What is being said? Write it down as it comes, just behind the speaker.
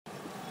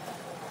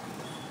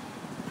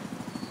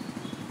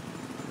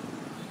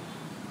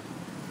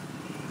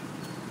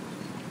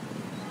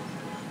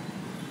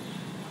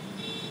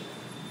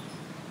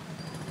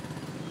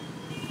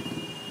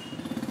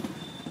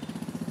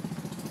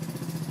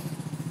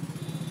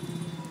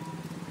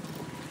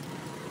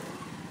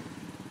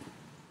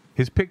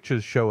His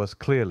pictures show us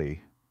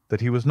clearly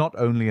that he was not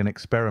only an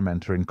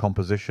experimenter in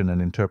composition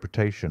and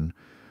interpretation,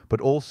 but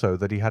also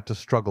that he had to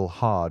struggle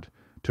hard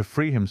to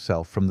free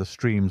himself from the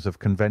streams of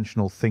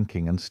conventional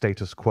thinking and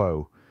status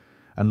quo,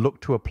 and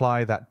look to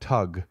apply that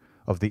tug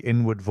of the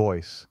inward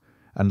voice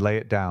and lay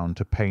it down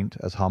to paint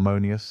as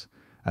harmonious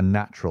and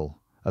natural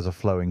as a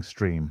flowing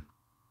stream.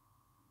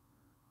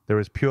 There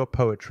is pure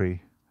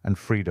poetry and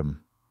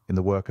freedom in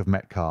the work of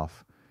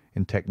Metcalf,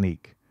 in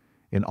technique,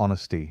 in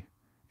honesty,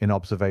 in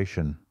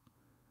observation,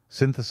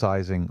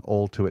 synthesizing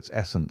all to its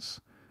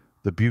essence.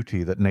 The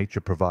beauty that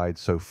nature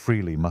provides so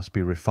freely must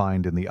be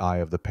refined in the eye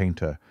of the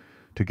painter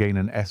to gain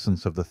an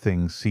essence of the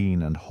thing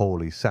seen and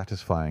wholly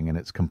satisfying in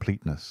its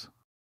completeness.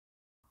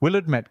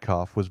 Willard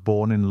Metcalf was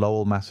born in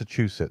Lowell,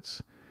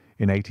 Massachusetts,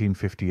 in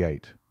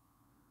 1858.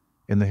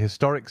 In the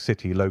historic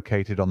city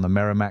located on the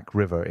Merrimack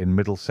River in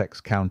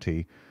Middlesex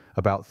County,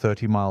 about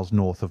 30 miles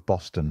north of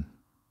Boston.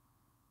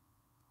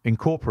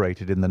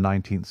 Incorporated in the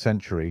 19th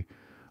century,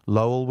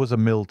 Lowell was a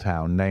mill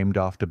town named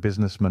after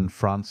businessman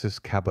Francis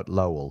Cabot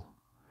Lowell,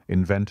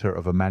 inventor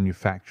of a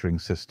manufacturing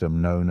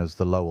system known as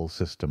the Lowell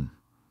system.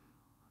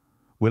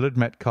 Willard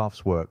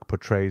Metcalf's work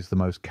portrays the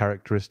most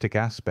characteristic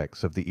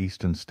aspects of the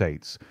Eastern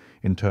states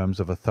in terms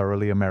of a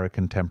thoroughly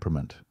American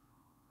temperament.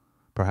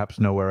 Perhaps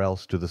nowhere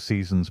else do the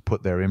seasons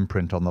put their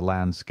imprint on the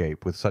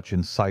landscape with such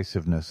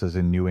incisiveness as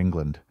in New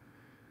England.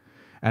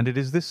 And it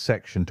is this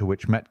section to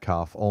which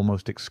Metcalf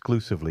almost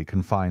exclusively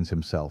confines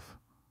himself.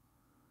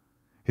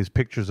 His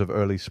pictures of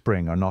early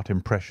spring are not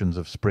impressions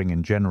of spring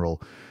in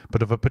general,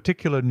 but of a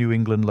particular New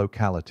England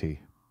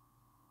locality.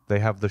 They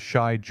have the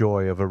shy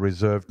joy of a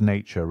reserved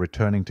nature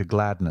returning to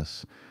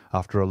gladness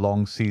after a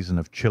long season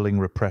of chilling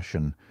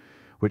repression,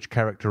 which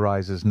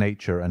characterizes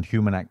nature and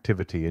human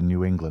activity in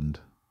New England.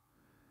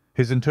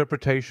 His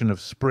interpretation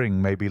of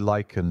spring may be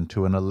likened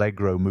to an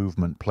allegro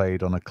movement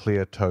played on a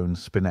clear-toned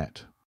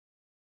spinet.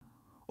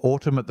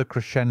 Autumn at the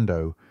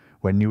crescendo,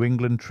 when New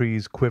England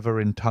trees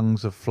quiver in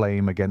tongues of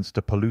flame against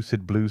a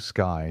pellucid blue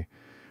sky,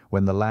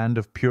 when the land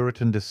of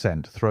Puritan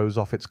descent throws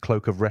off its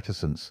cloak of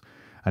reticence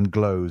and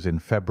glows in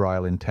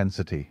febrile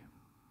intensity.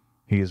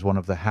 He is one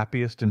of the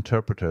happiest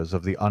interpreters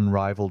of the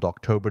unrivalled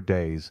October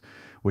days,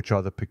 which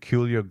are the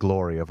peculiar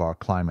glory of our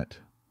climate.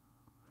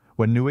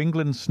 When New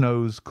England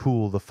snows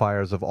cool the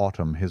fires of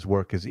autumn, his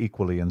work is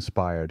equally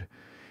inspired.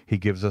 He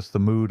gives us the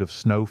mood of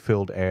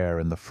snow-filled air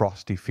and the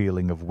frosty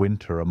feeling of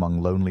winter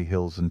among lonely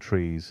hills and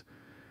trees,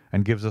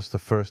 and gives us the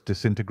first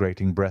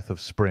disintegrating breath of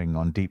spring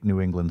on deep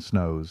New England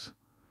snows.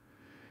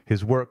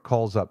 His work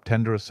calls up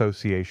tender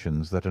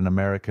associations that an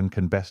American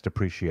can best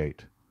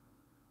appreciate.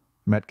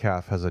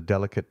 Metcalf has a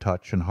delicate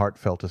touch and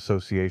heartfelt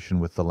association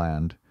with the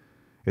land.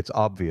 It's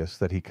obvious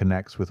that he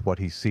connects with what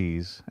he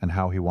sees and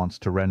how he wants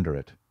to render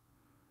it.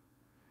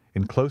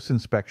 In close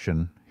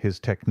inspection, his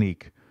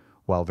technique,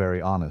 while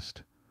very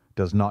honest,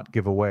 does not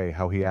give away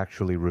how he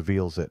actually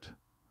reveals it,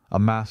 a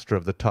master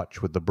of the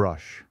touch with the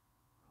brush.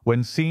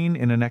 When seen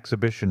in an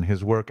exhibition,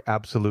 his work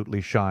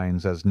absolutely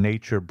shines as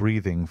nature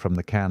breathing from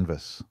the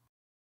canvas.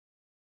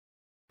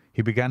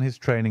 He began his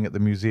training at the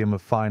Museum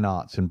of Fine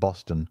Arts in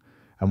Boston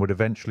and would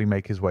eventually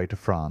make his way to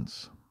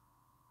France.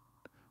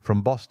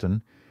 From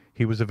Boston,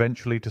 he was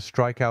eventually to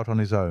strike out on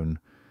his own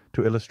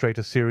to illustrate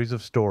a series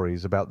of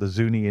stories about the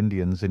Zuni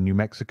Indians in New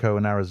Mexico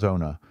and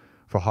Arizona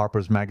for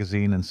Harper's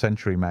Magazine and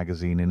Century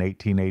Magazine in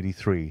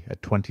 1883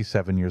 at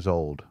 27 years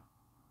old.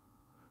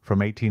 From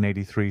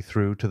 1883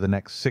 through to the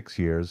next 6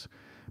 years,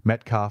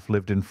 Metcalf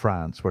lived in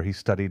France, where he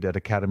studied at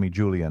Académie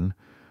Julian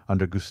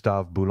under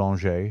Gustave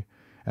Boulanger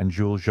and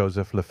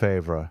Jules-Joseph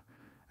Lefebvre,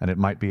 and it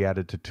might be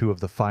added to two of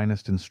the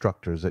finest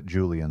instructors at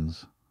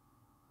Julian's.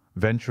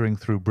 Venturing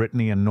through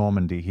Brittany and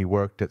Normandy, he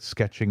worked at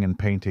sketching and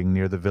painting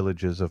near the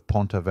villages of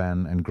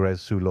Pont-Aven and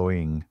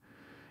Grèze-sous-Loing,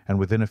 and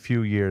within a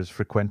few years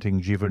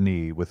frequenting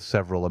Giverny with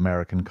several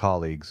American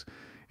colleagues,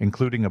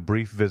 including a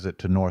brief visit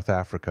to North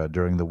Africa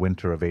during the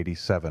winter of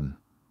 '87.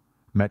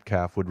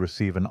 Metcalf would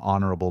receive an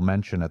honorable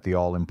mention at the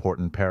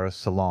all-important Paris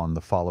Salon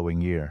the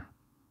following year.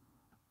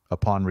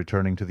 Upon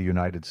returning to the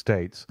United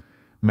States,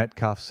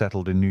 Metcalf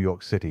settled in New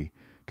York City,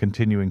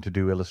 continuing to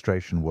do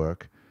illustration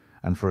work,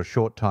 and for a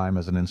short time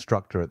as an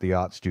instructor at the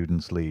Art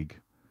Students League.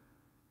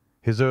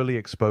 His early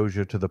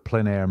exposure to the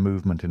plein air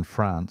movement in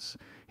France,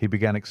 he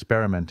began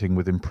experimenting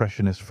with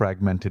Impressionist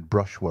fragmented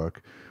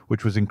brushwork,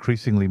 which was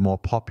increasingly more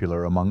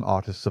popular among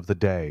artists of the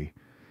day,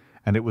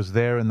 and it was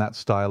there in that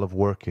style of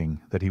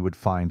working that he would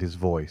find his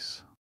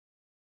voice.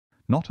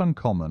 Not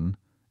uncommon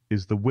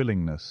is the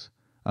willingness,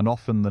 and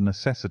often the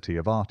necessity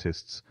of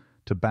artists,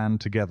 to band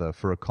together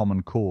for a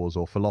common cause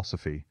or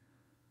philosophy.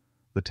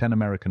 The 10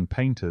 American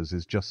Painters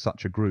is just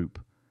such a group.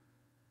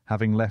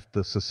 Having left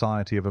the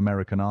Society of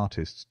American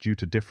Artists due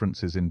to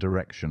differences in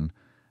direction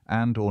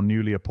and or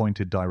newly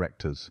appointed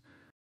directors,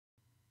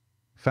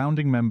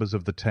 founding members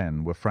of the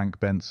 10 were Frank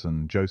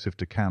Benson, Joseph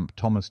de Camp,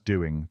 Thomas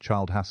Dewing,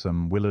 Childe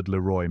Hassam, Willard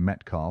Leroy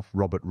Metcalf,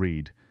 Robert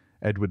Reed,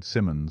 Edward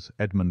Simmons,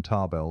 Edmund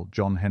Tarbell,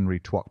 John Henry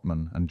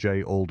Twachtman, and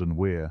J. Alden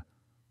Weir.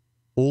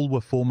 All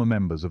were former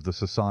members of the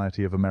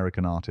Society of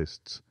American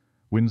Artists,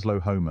 Winslow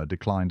Homer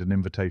declined an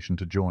invitation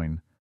to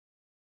join.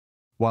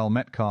 While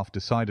Metcalf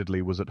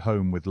decidedly was at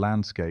home with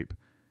landscape,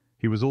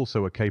 he was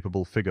also a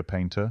capable figure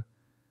painter.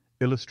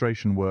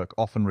 Illustration work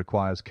often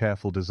requires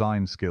careful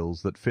design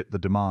skills that fit the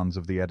demands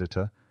of the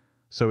editor,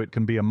 so it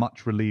can be a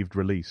much-relieved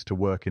release to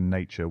work in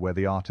nature where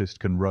the artist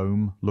can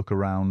roam, look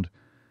around,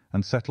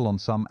 and settle on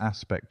some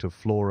aspect of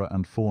flora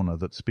and fauna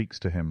that speaks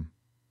to him.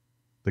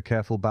 The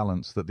careful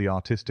balance that the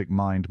artistic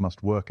mind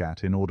must work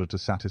at in order to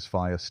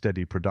satisfy a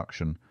steady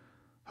production,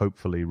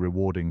 hopefully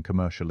rewarding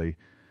commercially,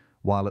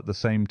 while at the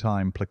same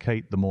time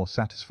placate the more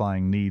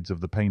satisfying needs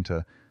of the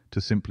painter to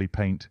simply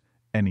paint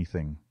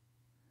anything.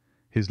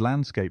 His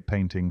landscape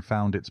painting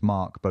found its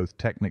mark both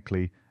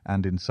technically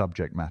and in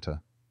subject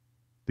matter.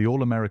 The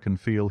all-American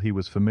feel he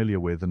was familiar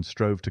with and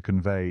strove to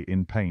convey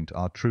in paint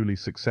are truly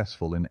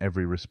successful in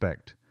every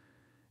respect.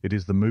 It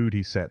is the mood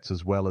he sets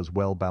as well as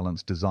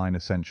well-balanced design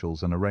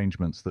essentials and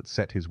arrangements that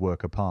set his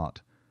work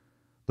apart.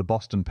 The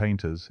Boston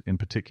painters, in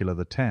particular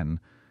the 10,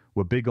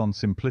 were big on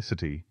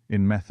simplicity,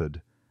 in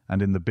method,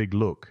 and in the big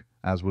look,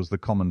 as was the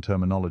common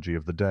terminology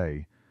of the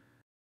day.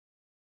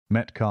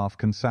 Metcalf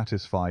can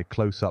satisfy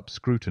close-up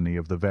scrutiny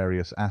of the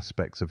various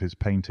aspects of his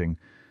painting,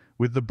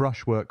 with the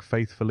brushwork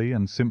faithfully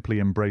and simply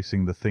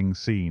embracing the thing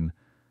seen,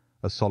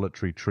 a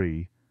solitary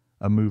tree,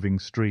 a moving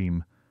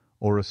stream,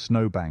 or a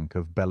snowbank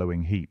of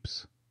bellowing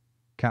heaps,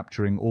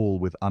 capturing all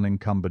with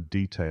unencumbered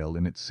detail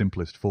in its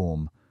simplest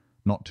form,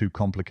 not too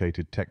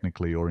complicated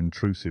technically or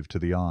intrusive to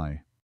the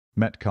eye.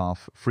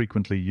 Metcalf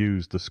frequently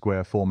used the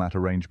square format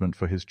arrangement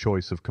for his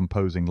choice of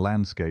composing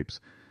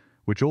landscapes,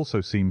 which also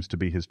seems to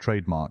be his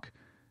trademark.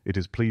 It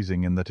is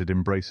pleasing in that it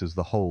embraces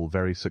the whole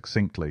very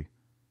succinctly.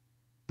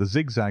 The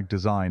zigzag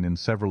design in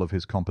several of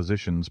his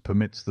compositions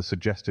permits the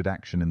suggested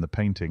action in the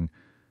painting,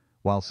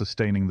 while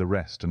sustaining the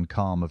rest and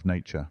calm of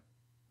nature.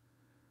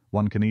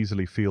 One can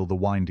easily feel the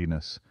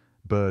windiness,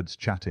 birds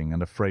chatting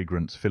and a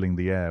fragrance filling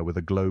the air with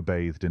a glow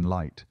bathed in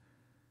light.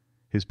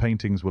 His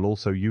paintings will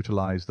also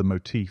utilize the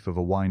motif of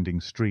a winding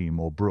stream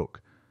or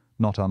brook,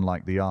 not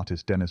unlike the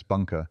artist Dennis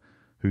Bunker,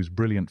 whose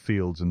brilliant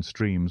fields and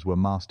streams were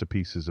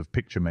masterpieces of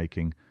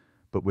picture-making,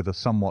 but with a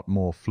somewhat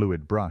more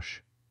fluid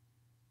brush.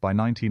 By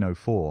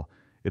 1904,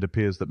 it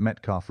appears that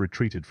Metcalf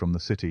retreated from the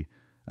city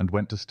and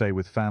went to stay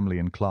with family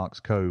in Clark's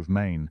Cove,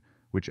 Maine,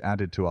 which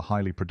added to a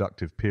highly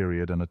productive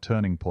period and a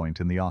turning point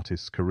in the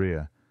artist's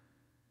career.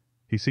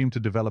 He seemed to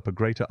develop a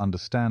greater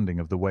understanding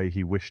of the way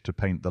he wished to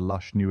paint the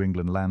lush New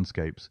England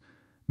landscapes.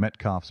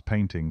 Metcalf's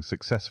paintings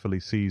successfully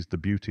seized the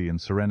beauty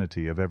and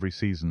serenity of every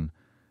season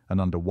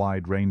and under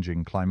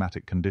wide-ranging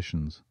climatic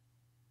conditions.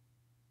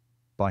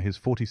 By his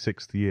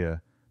 46th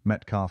year,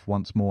 Metcalf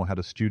once more had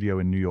a studio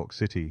in New York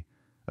City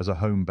as a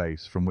home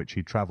base from which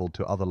he traveled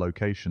to other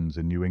locations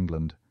in New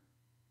England.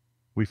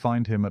 We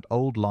find him at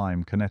Old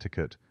Lyme,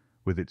 Connecticut,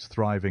 with its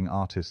thriving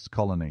artists'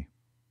 colony,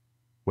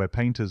 where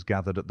painters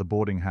gathered at the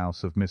boarding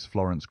house of Miss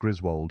Florence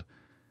Griswold,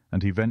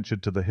 and he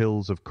ventured to the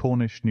hills of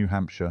Cornish, New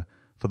Hampshire,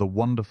 for the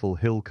wonderful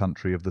hill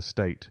country of the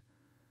state.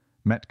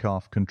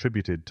 Metcalf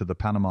contributed to the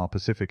Panama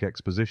Pacific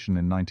Exposition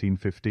in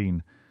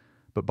 1915,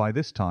 but by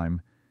this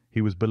time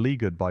he was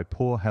beleaguered by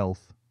poor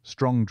health,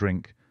 strong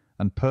drink,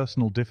 and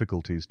personal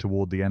difficulties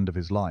toward the end of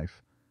his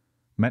life.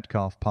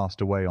 Metcalf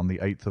passed away on the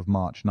 8th of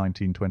March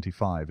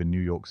 1925 in New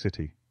York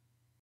City.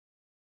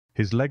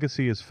 His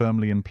legacy is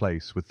firmly in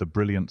place with the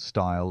brilliant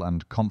style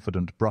and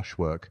confident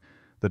brushwork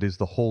that is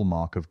the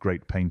hallmark of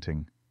great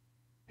painting.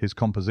 His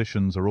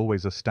compositions are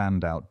always a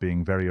standout,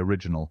 being very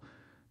original,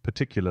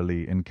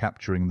 particularly in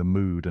capturing the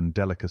mood and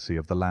delicacy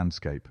of the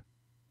landscape.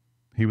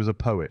 He was a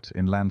poet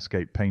in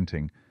landscape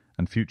painting,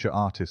 and future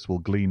artists will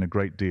glean a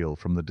great deal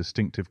from the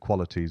distinctive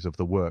qualities of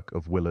the work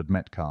of Willard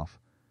Metcalf.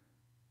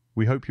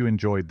 We hope you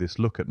enjoyed this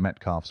look at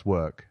Metcalf's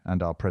work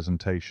and our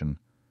presentation.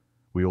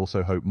 We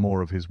also hope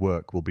more of his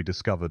work will be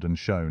discovered and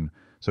shown,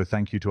 so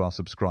thank you to our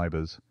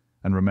subscribers,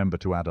 and remember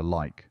to add a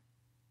like,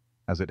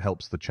 as it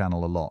helps the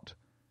channel a lot.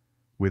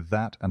 With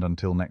that, and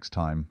until next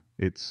time,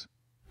 it's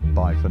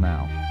bye for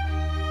now.